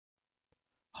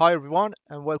Hi everyone,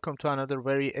 and welcome to another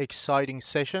very exciting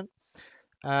session.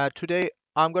 Today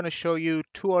I'm going to show you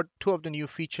two of the new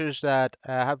features that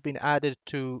have been added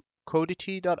to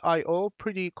Codity.io.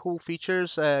 Pretty cool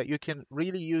features. You can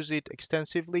really use it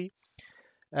extensively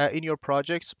in your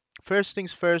projects. First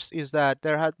things first is that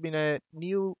there has been a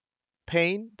new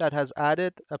pane that has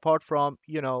added apart from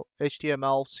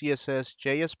HTML, CSS,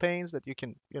 JS panes that you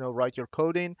can write your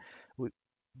code in.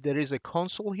 There is a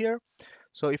console here,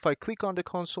 so if I click on the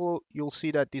console, you'll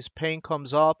see that this pane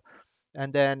comes up,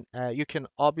 and then you can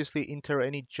obviously enter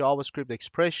any JavaScript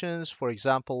expressions. For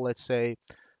example, let's say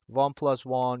 1 plus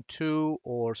 1, 2,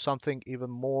 or something even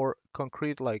more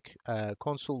concrete like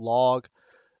console log,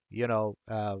 you know,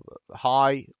 uh,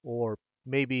 high, or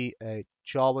maybe a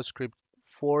JavaScript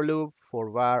for loop for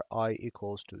var I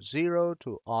equals to 0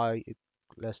 to I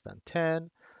less than 10,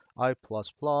 I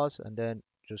plus plus, and then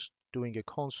just doing a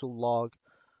console log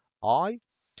I.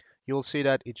 You'll see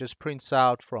that it just prints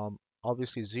out from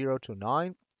obviously 0 to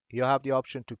 9. You have the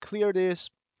option to clear this,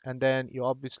 and then you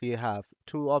obviously have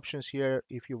two options here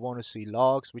if you want to see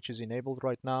logs, which is enabled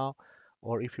right now,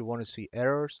 or if you want to see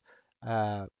errors.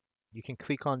 Uh, you can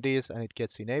click on this and it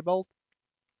gets enabled,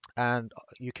 and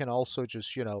you can also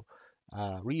just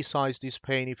resize this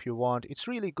pane if you want. It's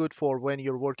really good for when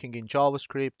you're working in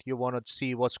JavaScript, you want to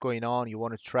see what's going on, you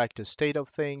want to track the state of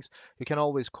things. You can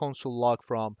always console log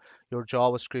from your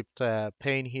JavaScript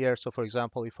pane here. So for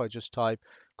example, if I just type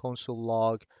console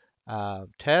log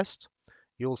test,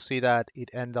 you'll see that it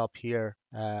end up here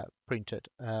printed.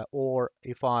 Or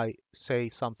if I say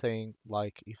something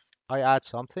like, if I add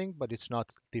something but it's not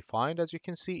defined, as you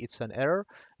can see, it's an error.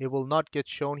 It will not get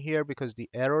shown here because the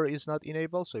error is not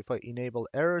enabled. So if I enable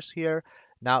errors here,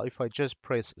 now if I just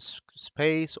press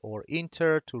space or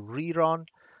enter to rerun,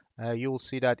 you will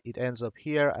see that it ends up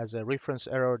here as a reference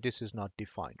error. This is not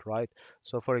defined, right?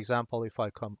 So for example, if I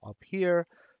come up here,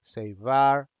 say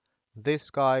var this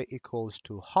guy equals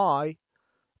to high,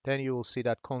 then you will see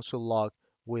that console log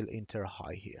will enter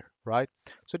high here, right?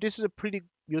 So this is a pretty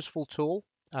useful tool.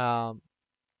 Um,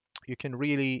 you can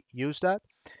really use that.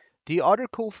 The other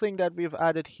cool thing that we've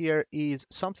added here is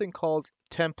something called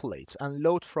templates and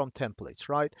load from templates,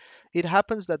 right? It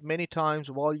happens that many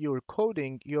times while you're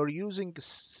coding, you're using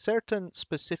certain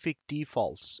specific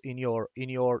defaults in your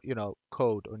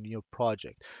code on your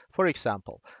project. For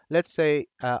example, let's say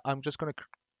I'm just going to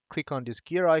click on this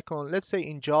gear icon. Let's say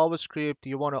in JavaScript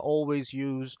you want to always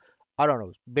use, I don't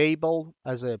know, Babel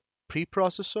as a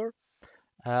preprocessor.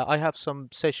 I have some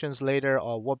sessions later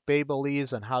on what Babel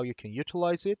is and how you can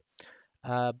utilize it.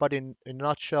 But in a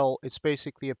nutshell, it's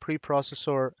basically a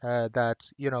preprocessor that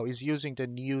is using the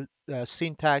new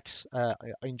syntax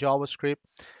in JavaScript,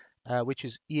 which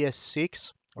is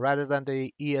ES6 rather than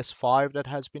the ES5 that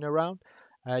has been around.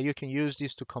 You can use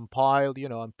this to compile,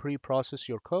 and pre-process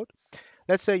your code.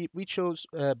 Let's say we chose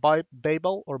by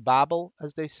Babel or Babel,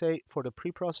 as they say, for the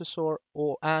preprocessor,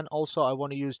 and also I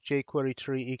want to use jQuery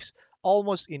 3x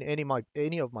almost in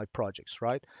any of my projects,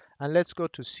 right? And let's go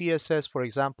to CSS, for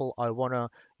example. I want to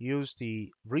use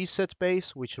the reset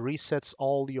base, which resets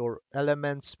all your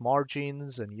elements,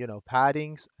 margins, and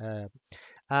paddings.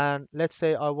 And let's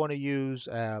say I want to use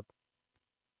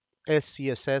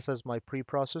SCSS as my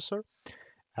preprocessor.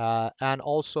 And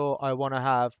also I want to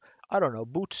have, I don't know,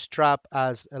 Bootstrap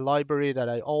as a library that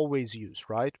I always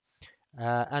use, right?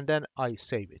 And then I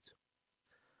save it,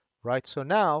 right? So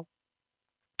now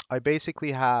I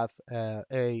basically have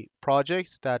a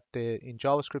project that in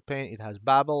JavaScript pane, it has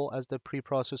Babel as the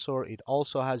preprocessor. It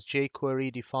also has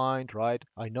jQuery defined, right?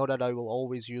 I know that I will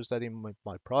always use that in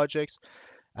my projects.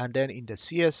 And then in the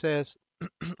CSS,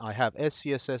 I have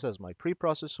SCSS as my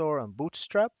preprocessor and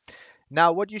Bootstrap.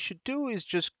 Now, what you should do is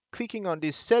just clicking on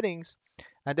these settings,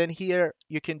 and then here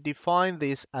you can define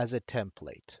this as a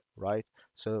template, right?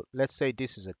 So let's say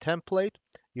this is a template.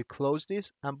 You close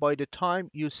this, and by the time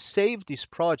you save this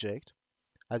project,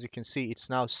 as you can see, it's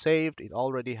now saved. It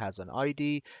already has an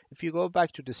ID. If you go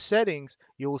back to the settings,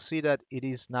 you will see that it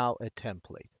is now a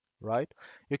template, right?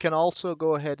 You can also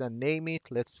go ahead and name it.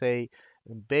 Let's say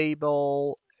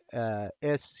Babel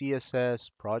SCSS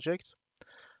project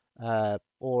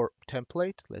or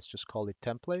template. Let's just call it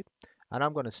template. And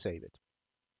I'm going to save it,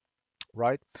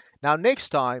 right? Now, next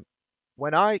time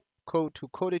when I go to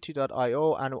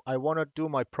Codity.io and I want to do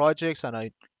my projects and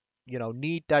I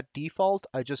need that default,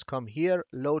 I just come here,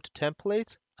 load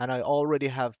templates, and I already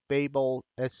have Babel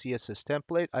SCSS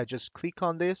template. I just click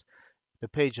on this, the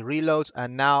page reloads,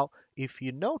 and now if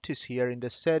you notice here in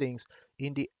the settings,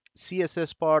 in the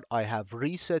CSS part, I have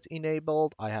reset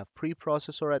enabled, I have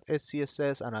preprocessor at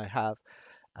SCSS, and I have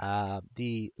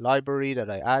the library that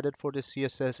I added for the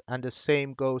CSS, and the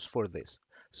same goes for this.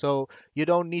 So you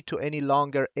don't need to any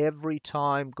longer every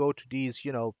time go to these,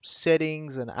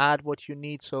 settings and add what you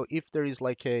need. So if there is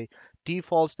like a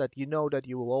defaults that you know that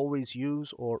you will always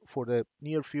use, or for the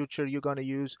near future you're going to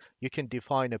use, you can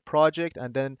define a project,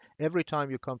 and then every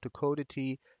time you come to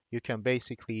Codity, you can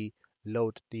basically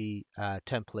load the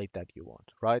template that you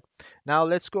want, right? Now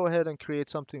let's go ahead and create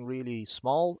something really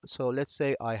small. So let's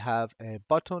say I have a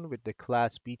button with the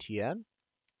class btn,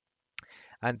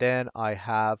 and then I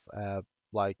have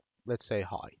like, let's say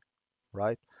hi,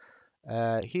 right?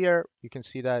 Here you can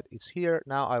see that it's here.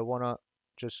 Now I want to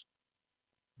just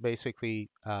basically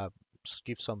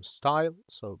give some style.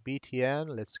 So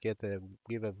btn, let's give a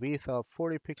width of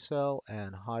 40 pixel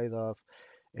and height of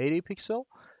 80 pixel.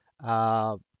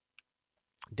 Uh,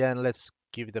 then let's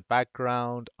give the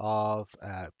background of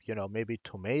maybe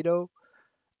tomato.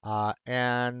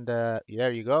 And there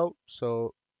you go.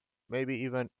 So maybe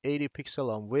even 80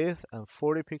 pixel on width and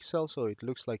 40 pixel, so it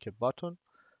looks like a button.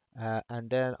 And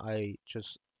then I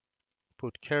just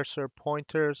put cursor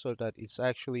pointer so that it's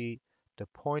actually, the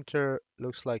pointer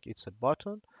looks like it's a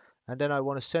button. And then I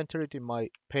want to center it in my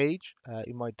page,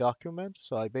 in my document.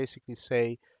 So I basically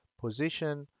say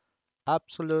position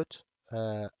absolute,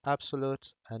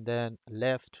 absolute, and then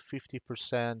left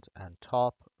 50% and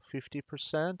top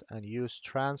 50%, and use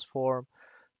transform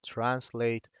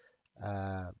translate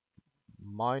uh,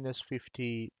 minus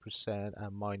 50%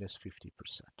 and minus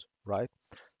 50%, right?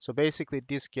 So basically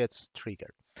this gets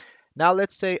triggered. Now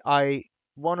let's say I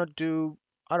want to do,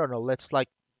 I don't know, let's like,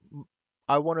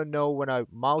 I want to know when I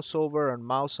mouse over and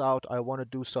mouse out, I want to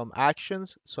do some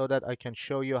actions so that I can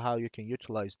show you how you can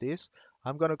utilize this.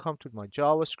 I'm going to come to my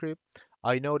JavaScript.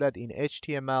 I know that in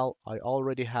HTML, I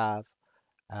already have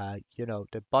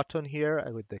the button here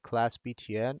with the class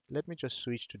btn. Let me just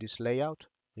switch to this layout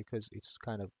because it's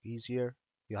kind of easier.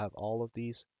 You have all of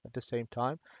these at the same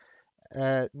time.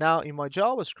 Now in my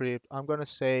JavaScript, I'm going to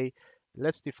say,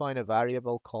 let's define a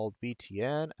variable called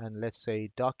btn, and let's say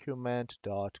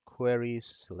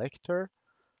document.querySelector.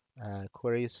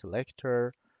 Query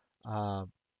selector.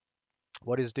 Um,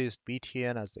 what is this?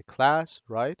 btn as the class,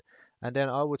 right? And then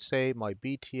I would say my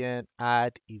btn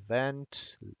add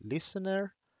event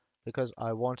listener, because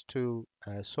I want to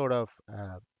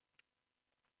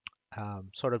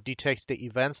sort of detect the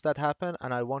events that happen,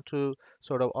 and I want to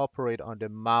sort of operate on the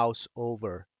mouse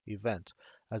over event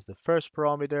as the first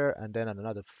parameter, and then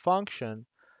another function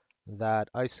that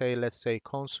I say, let's say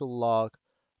console log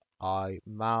I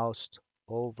moused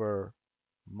over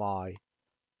my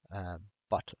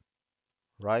button,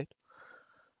 right?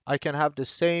 I can have the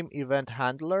same event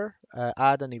handler,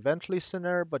 add an event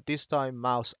listener, but this time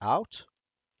mouse out.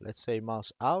 Let's say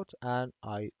mouse out, and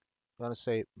I want to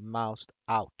say moused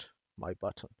out my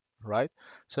button, right?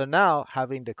 So now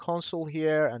having the console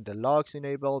here and the logs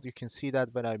enabled, you can see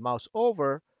that when I mouse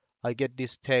over, I get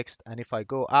this text, and if I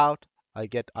go out, I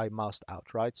moused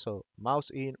out, right? So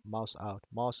mouse in, mouse out,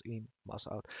 mouse in, mouse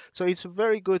out. So it's a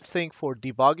very good thing for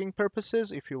debugging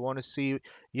purposes if you want to see,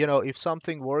 if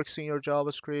something works in your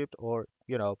JavaScript, or,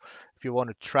 if you want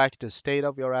to track the state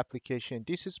of your application.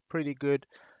 This is pretty good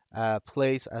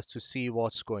place as to see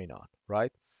what's going on,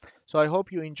 right? So I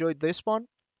hope you enjoyed this one.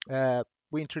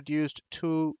 We introduced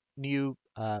two new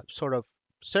sort of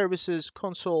services,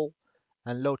 console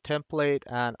and load template,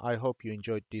 and I hope you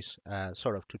enjoyed this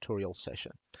sort of tutorial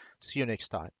session. See you next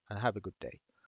time, and have a good day.